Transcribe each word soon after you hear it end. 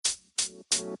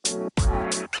Hello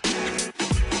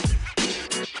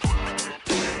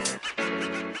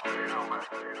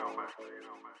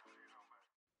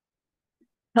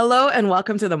and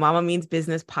welcome to the Mama Means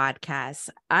Business podcast.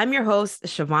 I'm your host,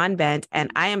 Siobhan Bent, and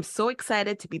I am so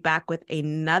excited to be back with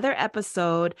another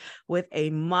episode with a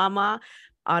mama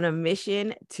on a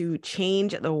mission to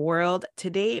change the world.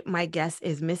 Today, my guest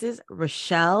is Mrs.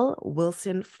 Rochelle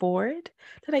Wilson Ford.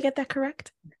 Did I get that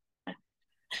correct?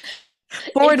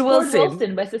 Ford It's Ford Wilson.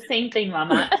 Wilson, but it's the same thing,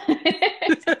 Mama.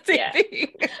 Same Yeah. thing.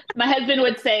 My husband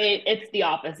would say it's the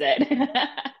opposite.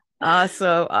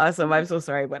 Awesome. Awesome. I'm so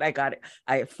sorry, but I got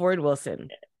it. Ford Wilson.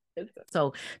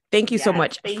 So thank you so Yes,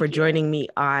 much for thank you. joining me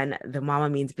on the Mama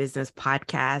Means Business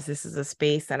podcast. This is a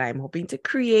space that I'm hoping to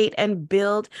create and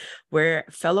build where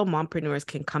fellow mompreneurs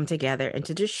can come together and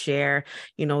to just share,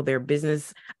 their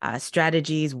business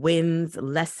strategies, wins,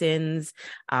 lessons,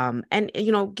 and,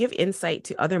 give insight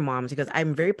to other moms because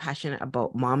I'm very passionate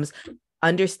about moms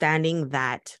understanding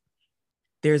that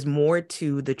there's more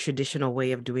to the traditional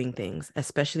way of doing things,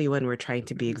 especially when we're trying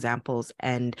to be examples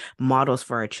and models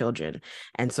for our children.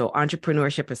 And so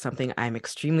entrepreneurship is something I'm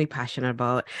extremely passionate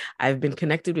about. I've been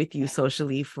connected with you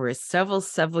socially for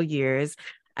several years.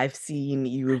 I've seen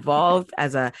you evolve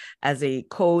as a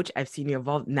coach. I've seen you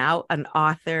evolve now an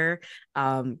author,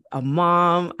 a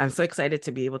mom. I'm so excited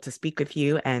to be able to speak with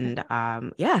you. And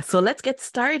yeah, so let's get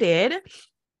started.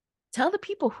 Tell the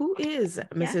people, who is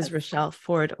Mrs. Yes. Rochelle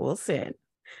Ford Wilson?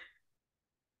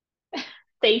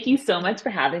 Thank you so much for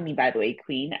having me, by the way,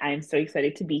 Queen. I'm so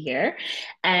excited to be here.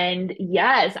 And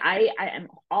yes, I am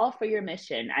all for your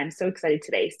mission. I'm so excited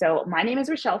today. So, my name is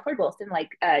Rochelle Ford Wilson,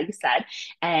 like you said,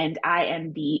 and I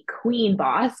am the Queen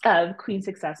boss of Queen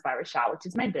Success by Rochelle, which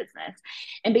is my business.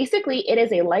 And basically, it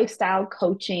is a lifestyle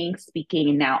coaching, speaking,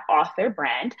 and now author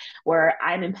brand where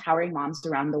I'm empowering moms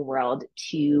around the world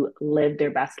to live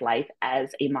their best life as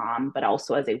a mom, but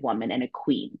also as a woman and a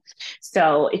queen.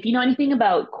 So if you know anything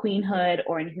about queenhood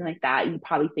or anything like that, you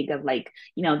probably think of like,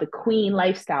 the queen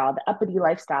lifestyle, the uppity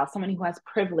lifestyle, someone who has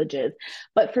privileges.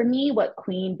 But for me, what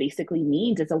queen basically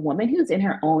means is a woman who's in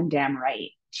her own damn right.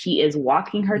 She is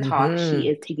walking her talk. She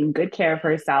Mm-hmm. is taking good care of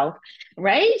herself,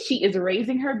 right? She is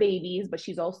raising her babies, but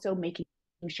she's also making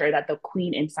sure that the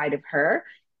queen inside of her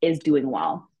is doing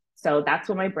well. So that's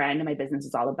what my brand and my business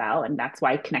is all about. And that's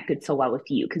why I connected so well with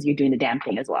you because you're doing the damn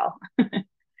thing as well.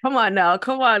 Come on now.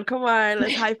 Come on. Come on.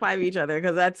 Let's high five each other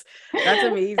because that's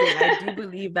amazing. I do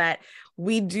believe that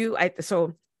we do.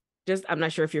 I'm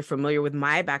not sure if you're familiar with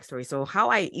my backstory. So how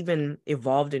I even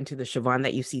evolved into the Siobhan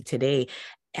that you see today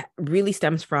really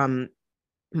stems from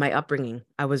my upbringing.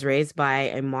 I was raised by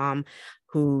a mom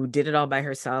who did it all by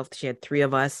herself. She had three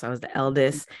of us. I was the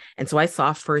eldest. And so I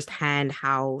saw firsthand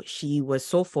how she was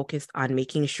so focused on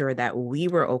making sure that we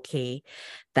were okay,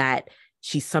 that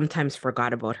she sometimes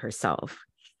forgot about herself.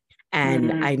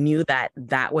 And Mm-hmm. I knew that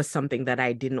that was something that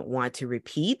I didn't want to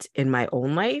repeat in my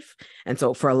own life. And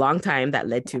so for a long time, that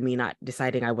led to me not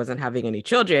deciding I wasn't having any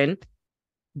children.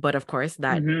 But of course,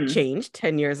 that Mm-hmm. changed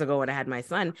 10 years ago when I had my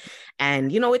son.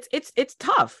 And it's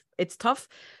tough. It's tough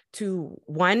to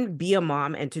one, be a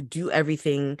mom and to do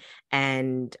everything.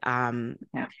 And Yeah.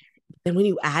 then when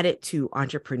you add it to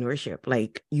entrepreneurship,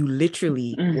 like you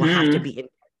literally will have to Mm-hmm. be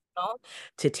intentional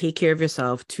to take care of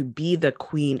yourself, to be the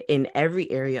queen in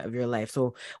every area of your life.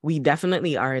 So we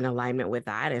definitely are in alignment with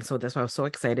that. And so that's why I was so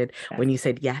excited Yes. when you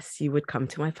said, yes, you would come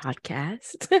to my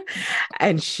podcast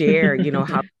and share,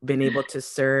 how you've been able to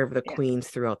serve the Yeah. queens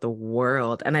throughout the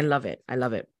world. And I love it. I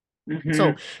love it.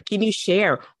 So, Mm-hmm. can you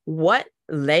share what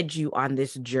led you on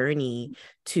this journey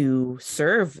to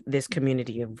serve this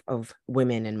community of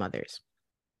women and mothers?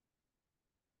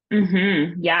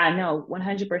 Mm-hmm. Yeah, no,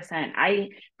 100%.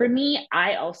 For me,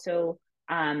 I also,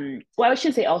 well, I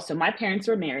should say also, my parents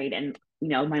were married and,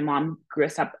 my mom grew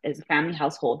us up as a family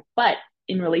household. But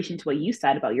in relation to what you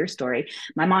said about your story,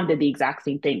 my mom did the exact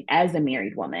same thing as a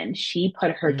married woman. She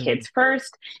put her Mm, kids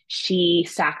first. She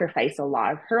sacrificed a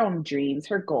lot of her own dreams,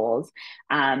 her goals.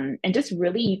 And just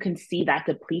really, you can see that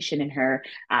depletion in her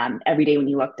every day when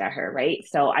you looked at her, right?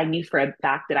 So I knew for a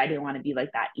fact that I didn't want to be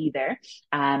like that either.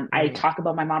 I right. talk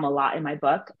about my mom a lot in my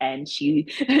book, and she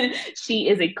she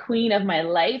is a queen of my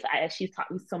life. She's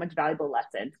taught me so much valuable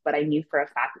lessons. But I knew for a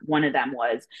fact one of them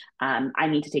was I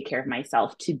need to take care of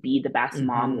myself to be the best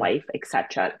mom, Hmm. wife,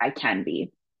 etc. I can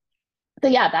be. So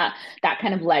yeah, that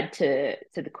kind of led to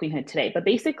the queenhood today. But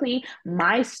basically,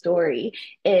 my story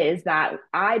is that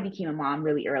I became a mom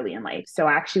really early in life. So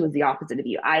I actually was the opposite of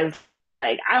you. I was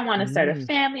like, I want to start a Mm,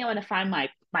 family. I want to find my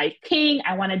my king.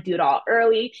 I want to do it all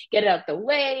early, get it out the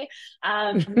way.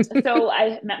 So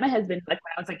I met my husband like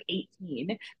when I was like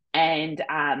 18. And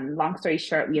long story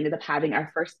short, we ended up having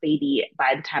our first baby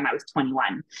by the time I was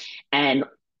 21. And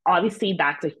obviously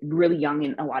that's like really young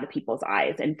in a lot of people's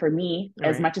eyes. And for me,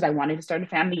 as Right. much as I wanted to start a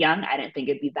family young, I didn't think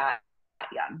it'd be that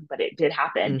young, but it did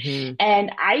happen. Mm-hmm.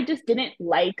 And I just didn't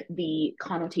like the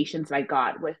connotations that I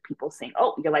got with people saying,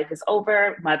 oh, your life is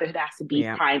over. Motherhood has to be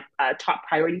Yeah. top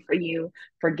priority for you.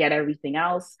 Forget everything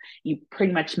else. You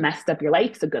pretty much messed up your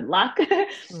life. So good luck.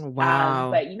 Oh,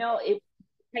 wow. But, it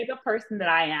type of person that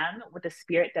I am with the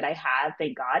spirit that I have,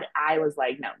 thank God, I was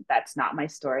like, no, that's not my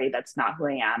story. That's not who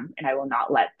I am. And I will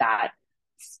not let that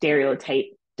stereotype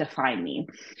define me.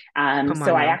 Come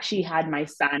So on I now. actually had my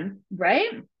son, right?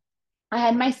 I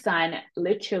had my son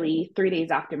literally 3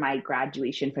 days after my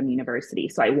graduation from university.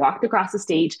 So I walked across the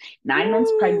stage, 9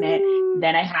 months pregnant. Ooh,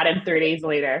 Then I had him 3 days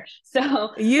later.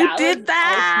 So you that was did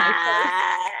also my first,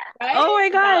 that. right? Oh my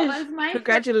That gosh. was my first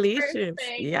Congratulations.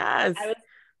 thing. I Yes. was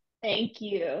Thank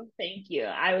you. Thank you.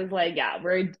 I was like, yeah,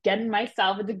 we're getting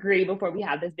myself a degree before we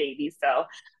have this baby. So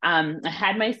I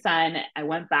had my son. I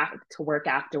went back to work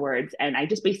afterwards. And I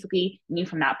just basically knew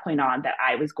from that point on that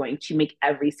I was going to make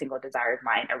every single desire of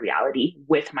mine a reality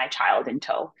with my child in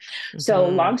tow. So,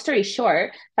 Mm-hmm. long story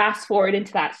short, fast forward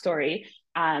into that story.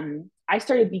 I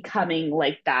started becoming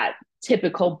like that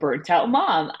typical burnt out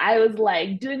mom. I was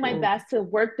like doing my Oh. best to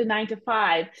work the 9 to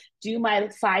 5, do my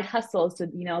side hustles to,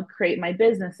 create my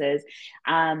businesses.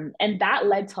 And that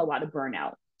led to a lot of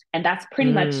burnout. And that's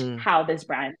pretty much Mm. how this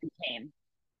brand became.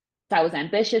 So I was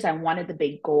ambitious. I wanted the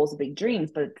big goals, the big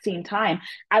dreams, but at the same time,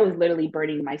 I was literally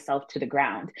burning myself to the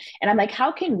ground. And I'm like,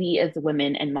 how can we as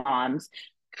women and moms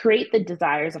create the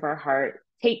desires of our heart,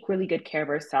 take really good care of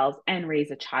ourselves, and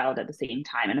raise a child at the same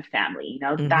time and a family?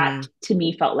 That Mm-hmm. to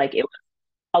me felt like it was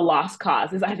a lost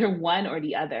cause, is either one or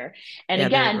the other. And Yeah,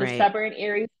 they're again, the right. stubborn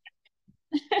Aries,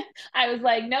 I was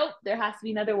like, nope, there has to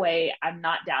be another way. I'm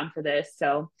not down for this.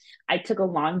 So I took a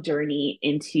long journey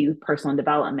into personal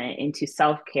development, into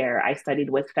self care. I studied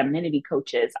with femininity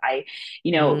coaches. I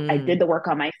did Mm. the work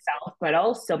on myself, but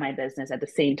also my business at the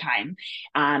same time.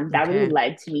 That really Okay.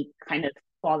 led to me kind of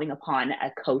falling upon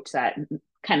a coach that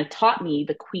kind of taught me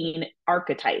the queen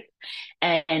archetype.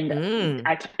 And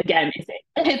Mm. again,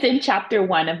 it's in chapter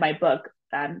 1 of my book,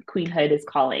 Queenhood is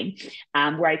Calling,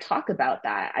 where I talk about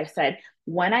that. I said,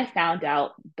 when I found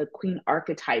out the queen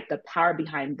archetype, the power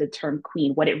behind the term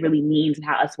queen, what it really means, and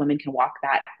how us women can walk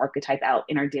that archetype out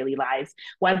in our daily lives,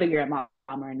 whether you're a mom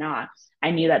or not, I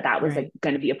knew that that was like Right.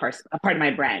 going to be a part of my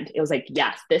brand. It was like,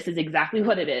 yes, this is exactly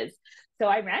what it is. So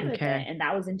I ran with it, Okay. and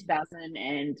that was in 2000,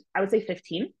 and I would say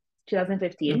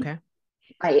 2015. Okay.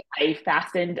 I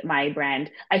fastened my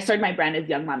brand. I started my brand as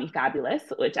Young Mommy Fabulous,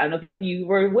 which I don't know if you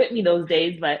were with me those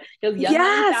days, but it was Young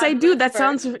Mommy Yes, I do. Fabulous That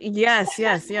first. sounds, yes,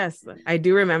 yes, yes. I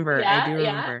do remember. I Yeah, do yeah.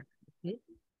 remember. Mhm.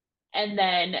 And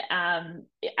then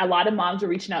a lot of moms were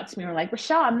reaching out to me and were like,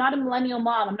 Rochelle, I'm not a millennial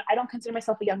mom. I don't consider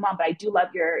myself a young mom, but I do love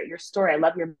your story. I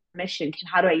love your mission.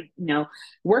 How do I,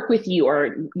 work with you,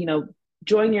 or,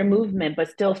 join your movement,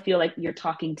 but still feel like you're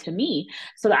talking to me?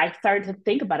 So that I started to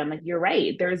think about it. I'm like, you're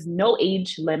right. There's no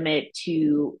age limit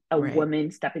to a Right. woman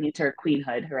stepping into her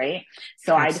queenhood, right?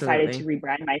 So I decided to Absolutely.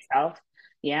 rebrand myself.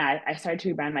 Yeah, I started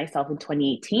to rebrand myself in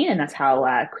 2018, and that's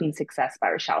how Queen Success by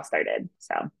Rochelle started.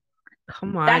 So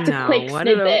Come on that's a now. quick What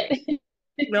a snippet.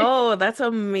 no, that's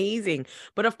amazing.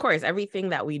 But of course, everything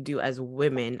that we do as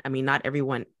women, I mean, not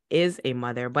everyone is a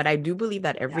mother, but I do believe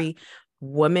that Yeah. every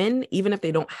woman, even if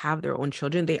they don't have their own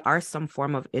children, they are some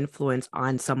form of influence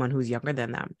on someone who's younger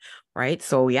than them, right?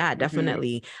 So yeah, Mm-hmm.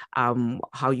 definitely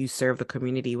how you serve the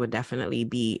community would definitely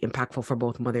be impactful for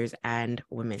both mothers and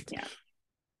women. Yeah.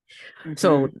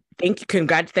 So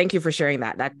Mm-hmm. thank you for sharing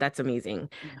that. That's amazing.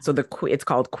 Yeah. So it's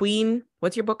called Queen.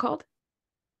 What's your book called?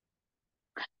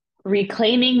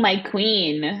 Reclaiming my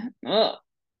queen. Oh,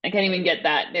 I can't even get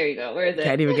that. There you go. Where is it?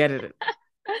 Can't even get it.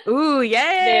 Ooh, There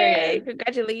yay! it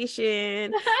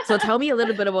Congratulations. So is. tell me a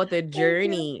little bit about the Thank you.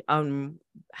 journey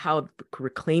how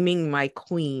reclaiming my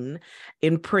queen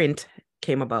in print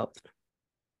came about.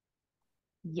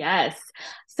 Yes.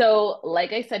 So,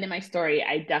 like I said in my story,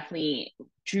 I definitely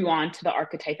drew on to the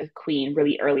archetype of queen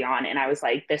really early on. And I was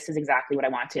like, this is exactly what I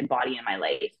want to embody in my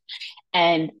life.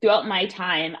 And throughout my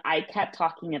time, I kept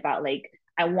talking about like,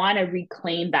 I want to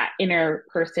reclaim that inner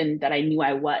person that I knew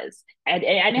I was. And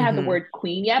I didn't have the Mm-hmm. word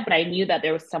queen yet, but I knew that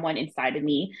there was someone inside of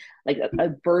me like a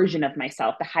version of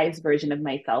myself, the highest version of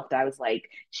myself, that I was like,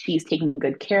 she's taking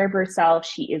good care of herself.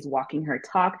 She is walking her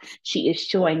talk. She is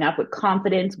showing up with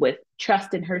confidence, with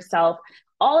trust in herself,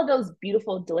 all of those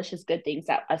beautiful, delicious, good things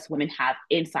that us women have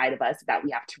inside of us that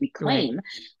we have to Right. reclaim.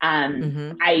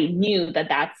 Mm-hmm. I knew that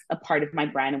that's a part of my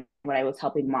brand and what I was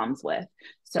helping moms with.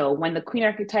 So when the queen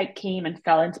archetype came and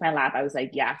fell into my lap, I was like,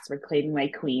 yes, we're claiming my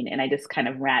queen. And I just kind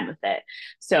of ran with it.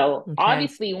 So Okay.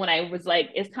 obviously, when I was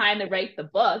like, it's time to write the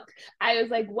book, I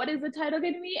was like, what is the title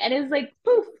going to be? And it's like,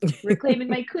 poof, reclaiming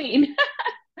my queen.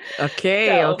 Okay,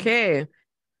 So okay.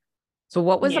 So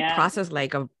what was the yeah. process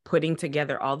like of putting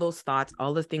together all those thoughts,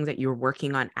 all the things that you're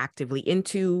working on actively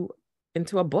into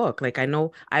a book? Like I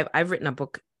know I've written a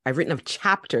book, I've written a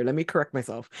chapter, let me correct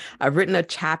myself. I've written a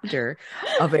chapter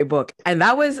of a book, and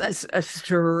that was a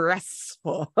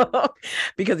stressful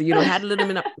because it had a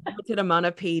limited amount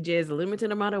of pages, a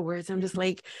limited amount of words. I'm just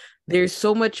like, there's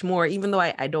so much more, even though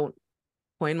I don't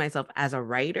coin myself as a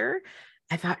writer.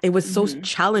 I thought it was so Mm-hmm.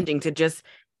 challenging to just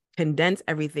condense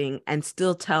everything and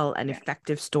still tell an Yes.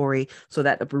 effective story so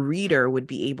that the reader would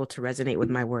be able to resonate with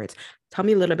my words. Tell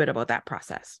me a little bit about that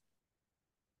process.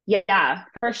 Yeah,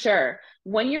 for sure.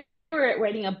 When you're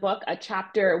writing a book, a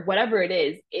chapter, whatever it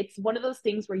is, it's one of those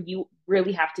things where you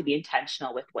really have to be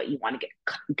intentional with what you want to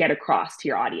get across to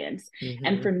your audience.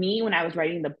 And Mm-hmm. for me, when I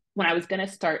was going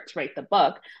to start to write the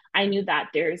book, I knew that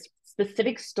there's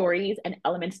specific stories and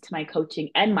elements to my coaching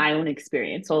and my own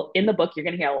experience. So in the book, you're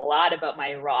going to hear a lot about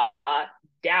my raw,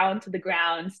 down to the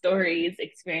ground stories,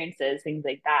 experiences, things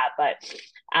like that. But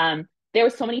there were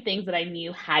so many things that I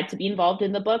knew had to be involved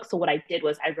in the book. So what I did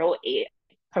was I wrote a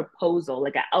proposal,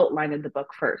 like an outline of the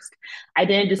book first. I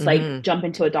didn't just like Mm-hmm. jump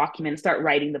into a document and start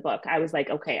writing the book. I was like,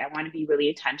 okay, I want to be really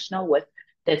intentional with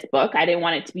this book. I didn't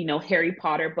want it to be no Harry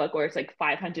Potter book where it's like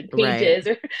 500 Right. pages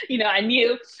or, I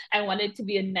knew I wanted it to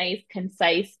be a nice,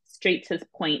 concise, straight to the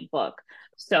point book.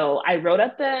 So I wrote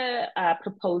up the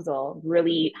proposal,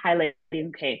 really highlighting,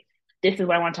 okay, this is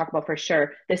what I want to talk about for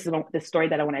sure. This is the story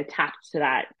that I want to attach to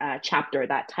that chapter,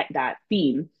 that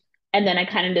theme. And then I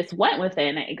kind of just went with it,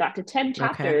 and it got to 10 Okay.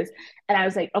 chapters. And I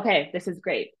was like, okay, this is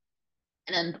great.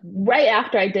 And then right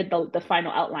after I did the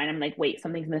final outline, I'm like, wait,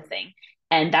 something's missing.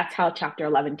 And that's how chapter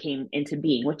 11 came into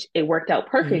being, which it worked out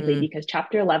perfectly Mm-hmm. because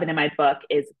chapter 11 in my book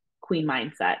is queen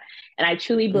mindset. And I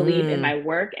truly believe in Mm. my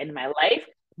work and my life,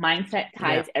 mindset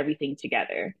Yeah. ties everything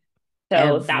together.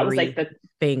 So that was like the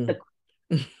Everything.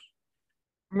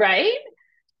 right.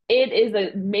 It is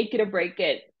a make it or break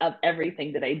it of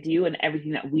everything that I do and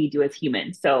everything that we do as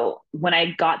humans. So when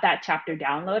I got that chapter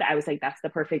download, I was like, that's the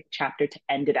perfect chapter to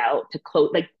end it out, to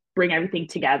close, like bring everything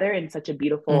together in such a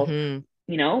beautiful,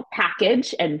 Mm-hmm.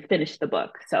 package and finish the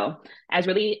book. So I was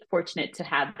really fortunate to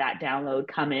have that download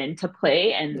come into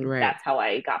play. And Right. that's how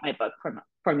I got my book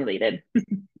formulated.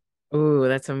 Oh,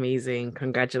 that's amazing.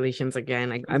 Congratulations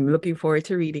again. I'm looking forward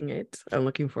to reading it. I'm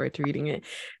looking forward to reading it.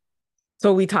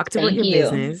 So we talked about Thank your you.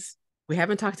 business. We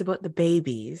haven't talked about the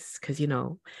babies because,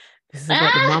 this is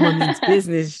about the Mama Means Ah!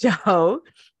 Business show.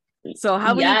 So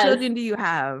how many Yes. children do you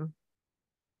have?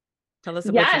 Tell us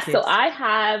about your Yes. So kids.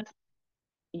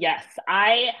 yes,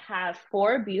 I have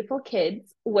four beautiful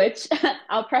kids, which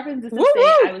I'll preface this Woo to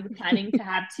say woo! I was planning to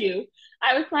have two.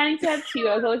 I was planning to have two.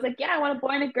 I was always like, yeah, I want a boy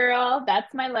and a girl.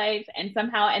 That's my life. And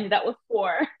somehow I ended up with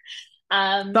four. But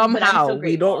I'm Somehow, so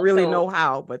we don't grateful. really know So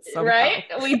how, but right?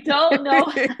 somehow. We don't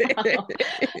know how.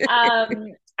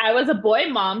 I was a boy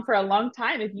mom for a long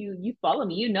time. If you follow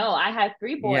me, I had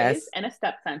three boys Yes. and a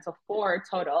stepson, so four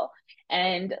total.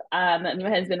 And my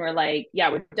husband were like,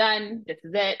 "Yeah, we're done. This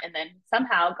is it." And then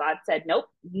somehow God said, "Nope,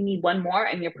 you need one more,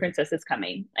 and your princess is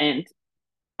coming." And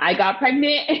I got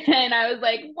pregnant, and I was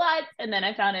like, "What?" And then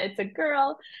I found out it's a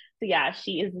girl. So yeah,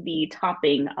 she is the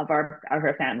topping of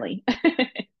her family.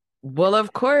 Well,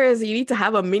 of course, you need to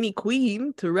have a mini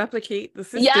queen to replicate the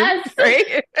system, Yes,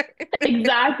 right?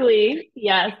 exactly.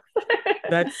 Yes.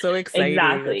 That's so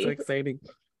exciting. That's so Exactly. exciting.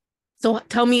 So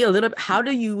tell me a little bit, how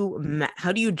do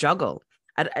you juggle?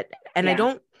 I, and I Yeah.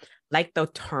 don't like the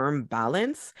term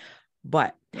balance,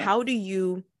 but Yes. how do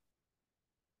you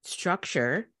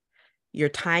structure your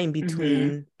time Mm-hmm.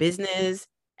 between business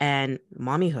and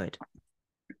mommyhood?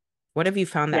 What have you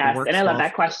found that Yes. And I works love well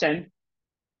that for you? question.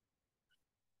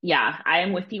 Yeah, I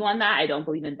am with you on that. I don't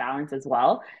believe in balance as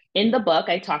well. In the book,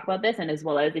 I talk about this, and as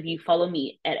well as if you follow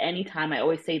me at any time, I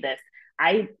always say this.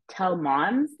 I tell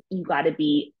moms, you got to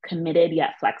be committed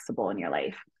yet flexible in your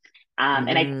life.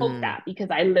 And I quote Mm, that because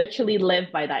I literally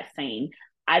live by that saying.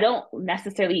 I don't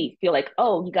necessarily feel like,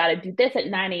 oh, you got to do this at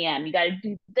 9 a.m. You got to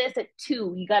do this at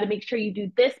 2. You got to make sure you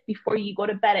do this before you go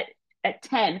to bed at at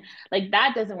 10. Like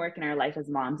that doesn't work in our life as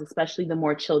moms, especially the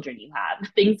more children you have.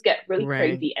 Things get really Right.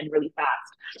 crazy and really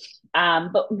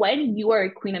fast. But when you are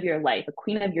a queen of your life, a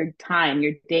queen of your time,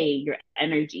 your day, your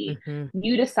energy, Mm-hmm.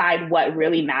 you decide what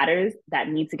really matters that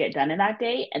needs to get done in that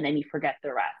day, and then you forget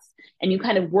the rest. And you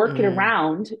kind of work it Mm,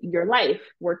 around your life,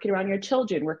 work it around your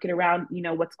children, work it around,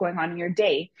 what's going on in your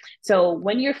day. So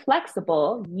when you're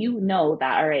flexible, you know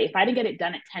that, all right, if I didn't get it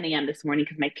done at 10 a.m. this morning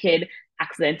because my kid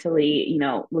accidentally,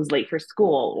 was late for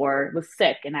school or was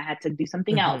sick and I had to do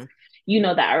something else, mm-hmm. you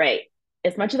know that, all right,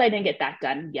 as much as I didn't get that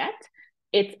done yet,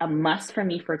 it's a must for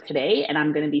me for today. And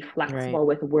I'm going to be Right. flexible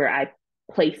with where I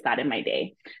place that in my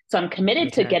day. So I'm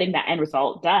committed to Okay. getting that end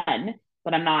result done,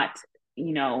 but I'm not,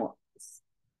 you know,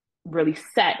 really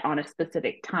set on a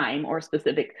specific time or a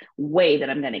specific way that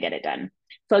I'm going to get it done.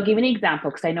 So I'll give you an example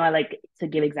because I know I like to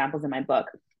give examples in my book.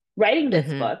 Writing this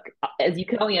Mm-hmm. book, as you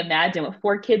can only imagine, with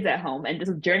 4 kids at home, and this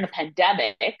is during a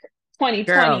pandemic, 2020,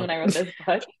 Girl. when I wrote this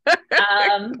book,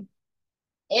 um,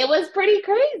 it was pretty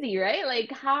crazy, right? Like,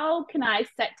 how can I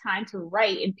set time to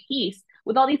write in peace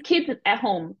with all these kids at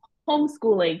home,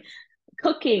 homeschooling,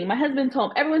 cooking? My husband's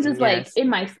home, everyone's just like Yes. in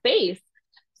my space.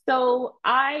 So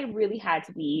I really had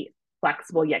to be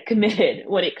flexible yet committed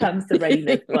when it comes to writing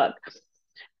this book.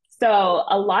 So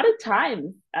a lot of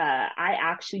times, I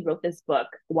actually wrote this book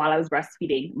while I was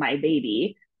breastfeeding my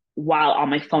baby while on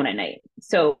my phone at night.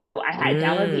 So I had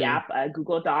downloaded the Mm. app,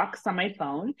 Google Docs on my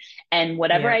phone, and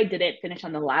whatever Yeah. I didn't finish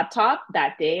on the laptop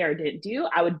that day or didn't do,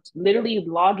 I would literally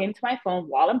log into my phone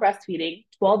while I'm breastfeeding,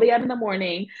 12 a.m. in the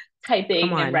morning, Come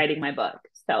typing and on. writing my book.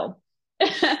 So,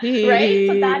 right?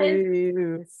 So that is,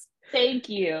 Jeez. thank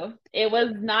you. It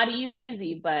was not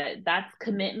easy, but that's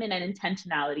commitment and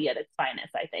intentionality at its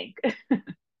finest, I think.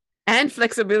 And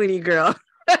flexibility, girl.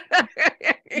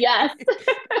 Yes,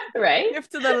 right?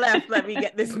 Shift to the left. Let me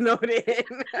get this note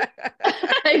in.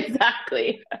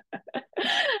 Exactly.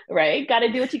 Right? Got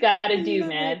to do what you got I to do, love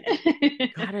man.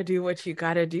 it. Gotta do what you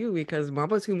gotta do because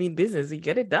mamas who mean business, we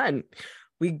get it done.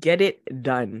 We get it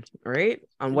done, right?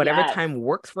 On whatever Yes. time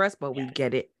works for us, but we Yes.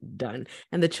 get it done.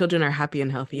 And the children are happy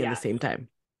and healthy in the Yes. same time.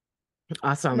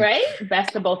 Awesome. Right?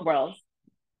 Best of both worlds.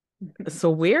 So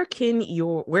where can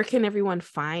everyone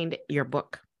find your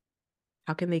book?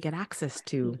 How can they get access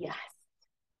to Yes.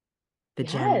 the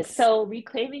Yes. gems? So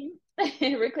reclaiming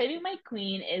my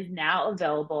queen is now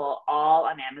available all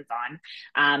on Amazon.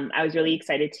 I was really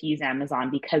excited to use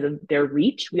Amazon because of their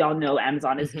reach. We all know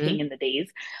Amazon is king Mm-hmm. in the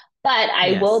days, but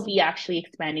I will Yes. be actually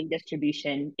expanding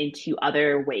distribution into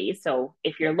other ways. So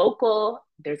if you're local,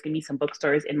 there's going to be some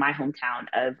bookstores in my hometown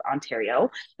of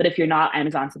Ontario. But if you're not,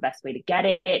 Amazon's the best way to get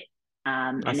it.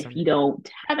 And if Awesome. you don't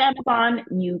have Amazon,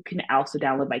 you can also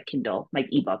download my Kindle, my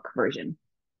ebook version.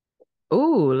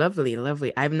 Oh, lovely,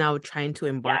 lovely. I'm now trying to Yeah.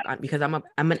 embark on because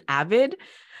I'm an avid,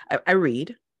 I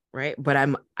read, right? But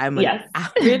I'm an Yes.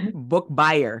 avid book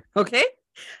buyer. Okay.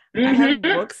 I have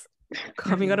Mm-hmm. books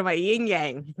coming out of my yin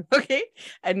yang, okay,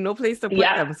 and no place to put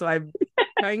Yeah. them. So I'm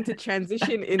trying to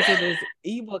transition into this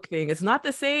ebook thing. It's not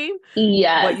the same, but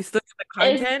Yes. you still get the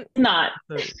It's content. not.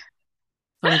 So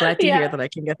I'm glad to hear Yeah. that I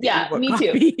can get the Yeah. ebook Me too.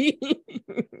 copy.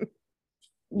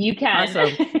 You can.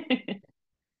 Awesome.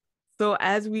 So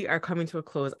as we are coming to a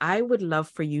close, I would love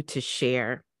for you to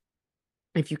share,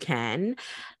 if you can,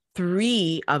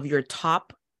 three of your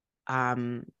top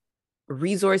um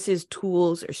resources,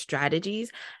 tools, or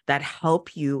strategies that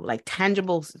help you, like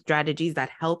tangible strategies that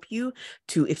help you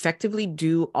to effectively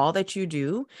do all that you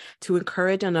do to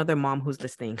encourage another mom who's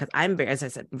listening. Because I'm very, as I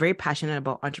said, very passionate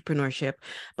about entrepreneurship,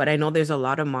 but I know there's a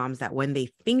lot of moms that when they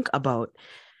think about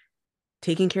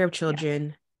taking care of Yes.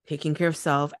 children, taking care of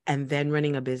self, and then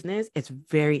running a business, it's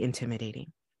very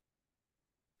intimidating.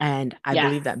 And I Yes.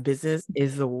 believe that business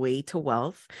is the way to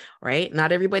wealth, right?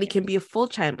 Not everybody Yes. can be a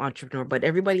full-time entrepreneur, but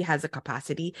everybody has a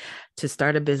capacity to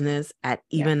start a business at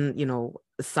Yes. even,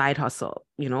 a side hustle,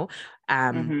 you know?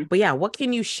 Mm-hmm. But yeah, what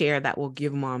can you share that will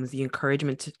give moms the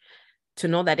encouragement to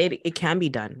know that it can be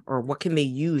done, or what can they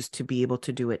use to be able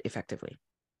to do it effectively?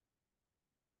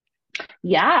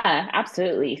 Yeah,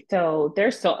 absolutely. So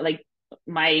there's so like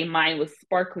my mind was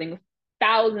sparkling with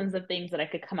thousands of things that I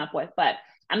could come up with, but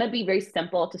I'm gonna be very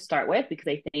simple to start with because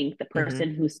I think the Hmm.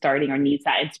 person who's starting or needs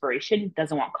that inspiration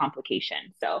doesn't want complication.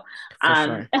 So For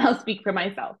sure. I'll speak for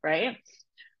myself, right?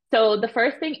 So the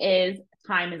first thing is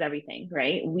time is everything,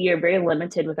 right? We are very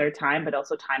limited with our time, but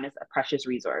also time is a precious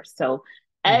resource. So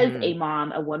as Hmm. a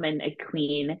mom, a woman, a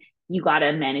queen, you got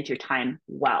to manage your time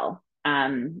well.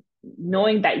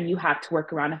 Knowing that you have to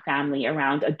work around a family,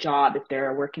 around a job, if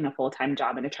they're working a full-time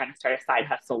job and they're trying to start a side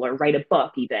hustle or write a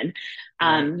book even,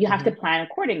 Right. you have to Hmm. plan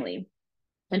accordingly.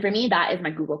 And for me, that is my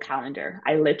Google Calendar.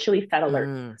 I literally set alerts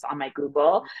Mm. on my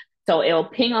Google. So it'll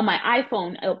ping on my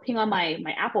iPhone, it'll ping on my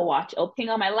Apple Watch, it'll ping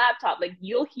on my laptop. Like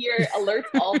you'll hear alerts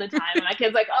all the time. And my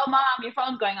kid's like, "Oh, mom, your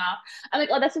phone's going off." I'm like,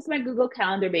 "Oh, that's just my Google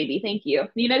Calendar, baby. Thank you."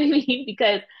 You know what I mean?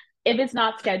 Because if it's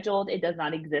not scheduled, it does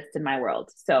not exist in my world.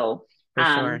 So For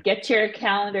sure. get your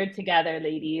calendar together,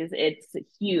 ladies. It's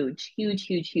huge, huge,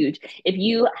 huge, huge. If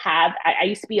you have, I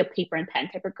used to be a paper and pen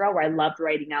type of girl where I loved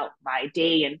writing out my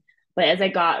day and but as I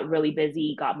got really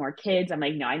busy, got more kids, I'm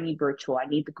like, no, I need virtual. I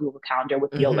need the Google Calendar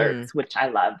with the Mm-hmm. alerts, which I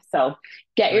love. So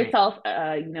get Right. yourself,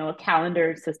 a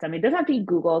calendar system. It doesn't have to be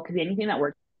Google because anything that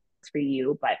works for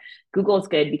you, but Google is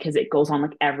good because it goes on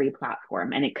like every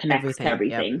platform and it connects to Everything. Yep.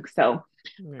 everything. So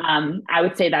Yeah. I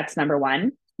would say that's number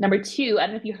one. Number two, I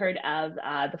don't know if you heard of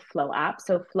the Flow app.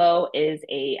 So Flow is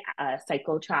a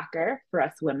cycle tracker for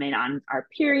us women on our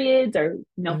periods or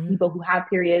Mm-hmm. people who have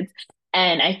periods.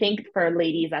 And I think for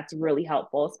ladies, that's really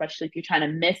helpful, especially if you're trying to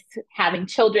miss having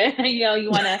children.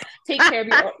 You want to take care of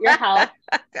your health.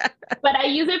 But I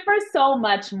use it for so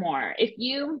much more. If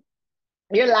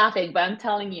you're laughing, but I'm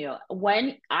telling you,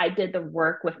 when I did the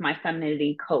work with my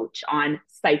femininity coach on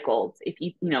cycles, if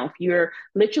you're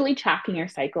literally tracking your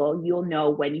cycle, you'll know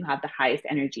when you have the highest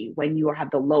energy, when you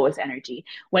have the lowest energy,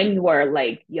 when you are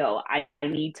like, yo, I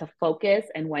need to focus,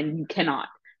 and when you cannot.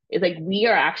 It's like we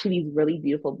are actually these really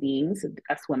beautiful beings,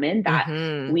 us women, that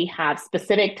Mm-hmm. we have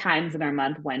specific times in our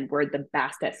month when we're the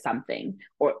best at something,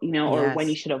 or when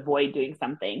you Yes. should avoid doing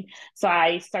something. So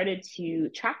I started to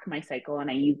track my cycle and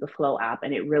I use the Flow app,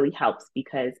 and it really helps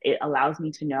because it allows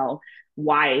me to know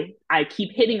why I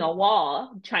keep hitting a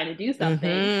wall trying to do something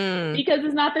Mm-hmm. because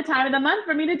it's not the time of the month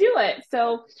for me to do it.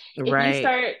 So Right.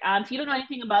 if you don't know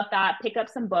anything about that, pick up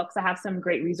some books. I have some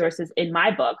great resources in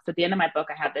my book. So at the end of my book,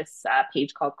 I have this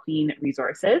page called Clean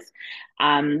Resources. Ooh,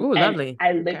 And lovely.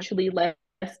 I Okay. literally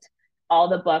list all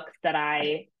the books that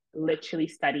I literally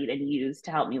studied and used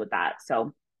to help me with that.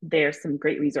 So there's some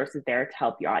great resources there to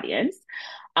help your audience.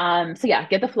 So yeah,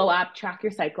 get the Flow app, track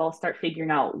your cycle, start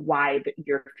figuring out why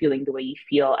you're feeling the way you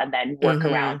feel, and then work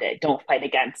Mm-hmm. around it. Don't fight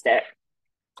against it.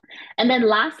 And then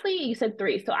lastly, you said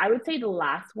three. So I would say the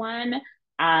last one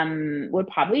would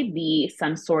probably be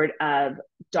some sort of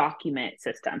document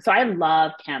system. So I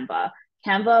love Canva.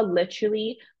 Canva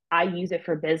literally, I use it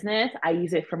for business. I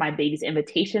use it for my baby's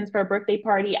invitations for a birthday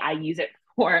party. I use it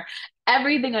for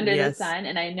everything under the Yes. sun.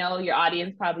 And I know your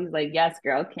audience probably is like, yes,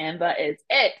 girl, Canva is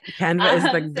it. Canva is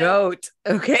the So goat.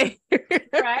 Okay.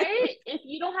 right? If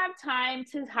you don't have time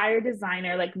to hire a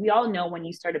designer, like we all know when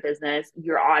you start a business,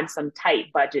 you're on some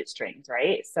tight budget strings,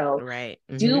 right? So Right.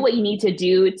 do Mm-hmm. what you need to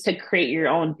do to create your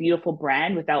own beautiful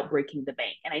brand without breaking the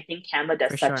bank. And I think Canva For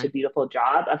does such a sure. beautiful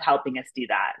job of helping us do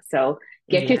that. So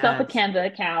get yourself a Yes. Canva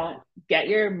account, get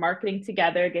your marketing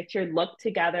together, get your look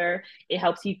together. It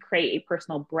helps you create a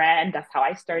personal brand. That's how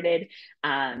I started.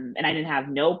 And I didn't have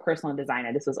no personal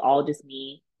designer. This was all just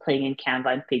me playing in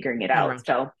Canva and figuring it out. Camera.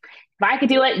 So if I could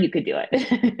do it, you could do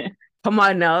it. Come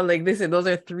on now. Like this, those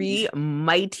are three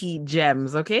mighty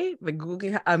gems. Okay. The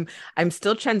Google, I'm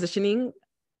still transitioning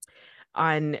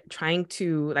on trying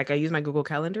to like I use my Google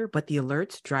Calendar, but the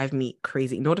alerts drive me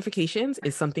crazy. Notifications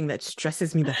is something that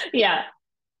stresses me the Yeah.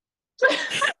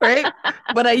 right?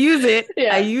 But I use it.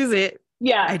 I Yeah. use it.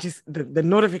 I Yeah. just the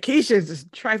notifications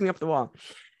just drive me up the wall.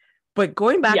 But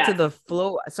going back to Yes. the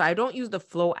Flow, so I don't use the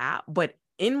Flow app, but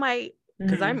in my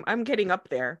because Mm-hmm. I'm getting up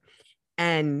there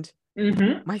and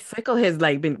Mm-hmm. my cycle has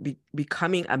like been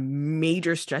becoming a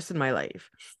major stress in my life.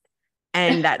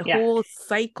 And that Yeah. whole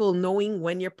cycle, knowing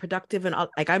when you're productive and all,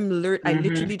 like I Mm-hmm.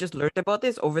 literally just learned about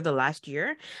this over the last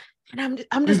year, and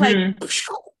I'm just like, Mm-hmm.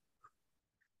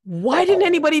 why didn't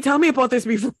anybody tell me about this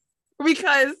before?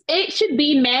 Because It should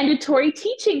be mandatory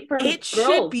teaching for it should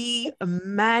girls. be Yeah.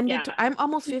 mandatory. I'm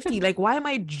almost 50. Like, why am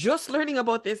I just learning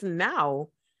about this now?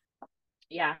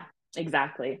 Yeah.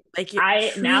 Exactly. Like, it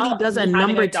I truly now does a me having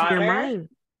number a to your daughter, mind.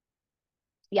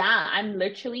 yeah, I'm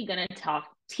literally gonna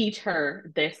teach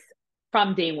her this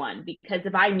from day one because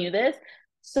if I knew this,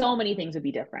 so many things would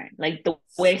be different. Like the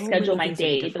way I So schedule many my things would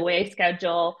be day, the different. way I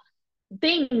schedule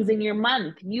things in your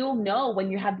month. You'll know when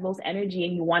you have the most energy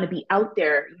and you want to be out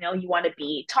there. You want to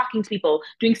be talking to people,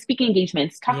 doing speaking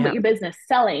engagements, talking about Yeah. your business,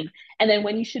 selling. And then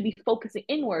when you should be focusing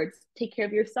inwards, take care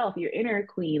of yourself, your inner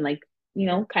queen, like,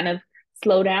 kind of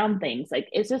slow down things. Like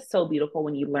it's just so beautiful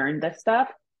when you learn this stuff.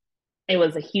 It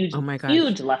was a huge, Oh my gosh.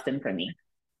 huge lesson for me.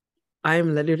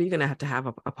 I'm literally gonna have to have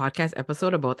a podcast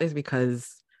episode about this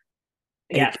because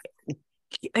Yes.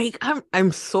 like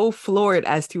I'm so floored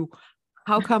as to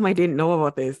how come I didn't know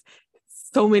about this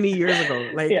so many years ago.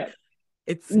 Like Yeah.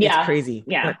 it's Yeah. crazy.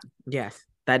 Yeah. But yes.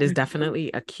 That is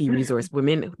definitely a key resource.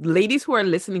 Women, ladies who are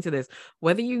listening to this,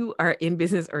 whether you are in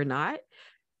business or not,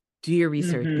 do your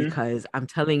research, Mm-hmm. because I'm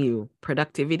telling you,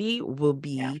 productivity will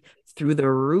Yeah. be through the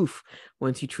roof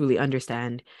once you truly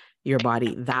understand your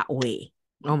body that way.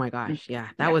 Oh my gosh. Yeah,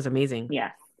 that Yeah. was amazing.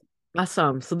 Yes.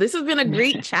 Awesome. So this has been a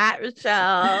great chat,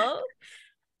 Rochelle.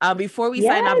 Before we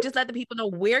sign off, Yes. just let the people know,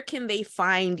 where can they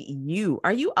find you?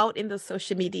 Are you out in the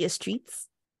social media streets?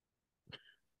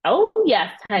 Oh,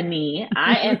 yes, honey.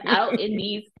 I am out in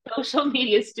these social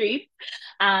media streets.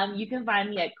 You can find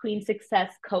me at Queen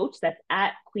Success Coach. That's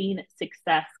at Queen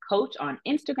Success Coach on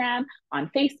Instagram,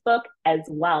 on Facebook, as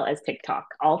well as TikTok.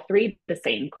 All three the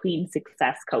same, Queen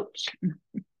Success Coach.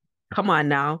 Come on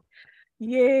now.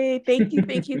 Yay. Thank you.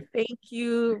 Thank you. Thank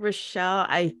you, Rochelle.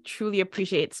 I truly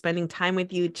appreciate spending time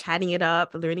with you, chatting it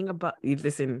up, learning about you.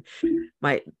 Listen,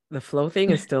 the flow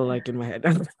thing is still like in my head.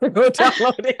 I'm gonna go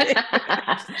download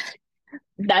it.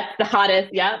 That's the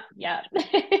hottest. Yep. Yep.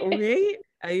 Okay.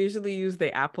 I usually use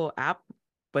the Apple app,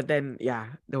 but then yeah,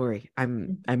 don't worry.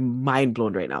 I'm mind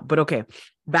blown right now. But okay,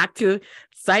 back to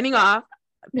signing Yeah. off.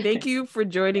 Thank you for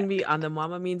joining me on the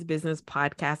Mama Means Business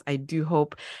podcast. I do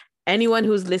hope anyone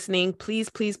who's listening, please,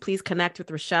 please, please connect with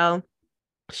Rochelle.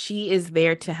 She is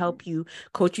there to help you,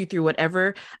 coach you through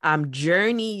whatever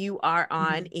journey you are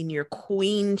on in your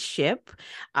queenship.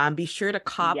 Be sure to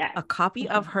cop Yes. a copy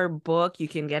of her book. You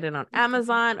can get it on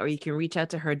Amazon, or you can reach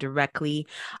out to her directly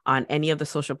on any of the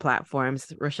social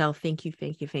platforms. Rochelle, thank you,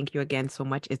 thank you, thank you again so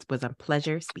much. It was a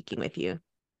pleasure speaking with you.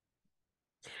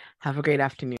 Have a great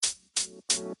afternoon.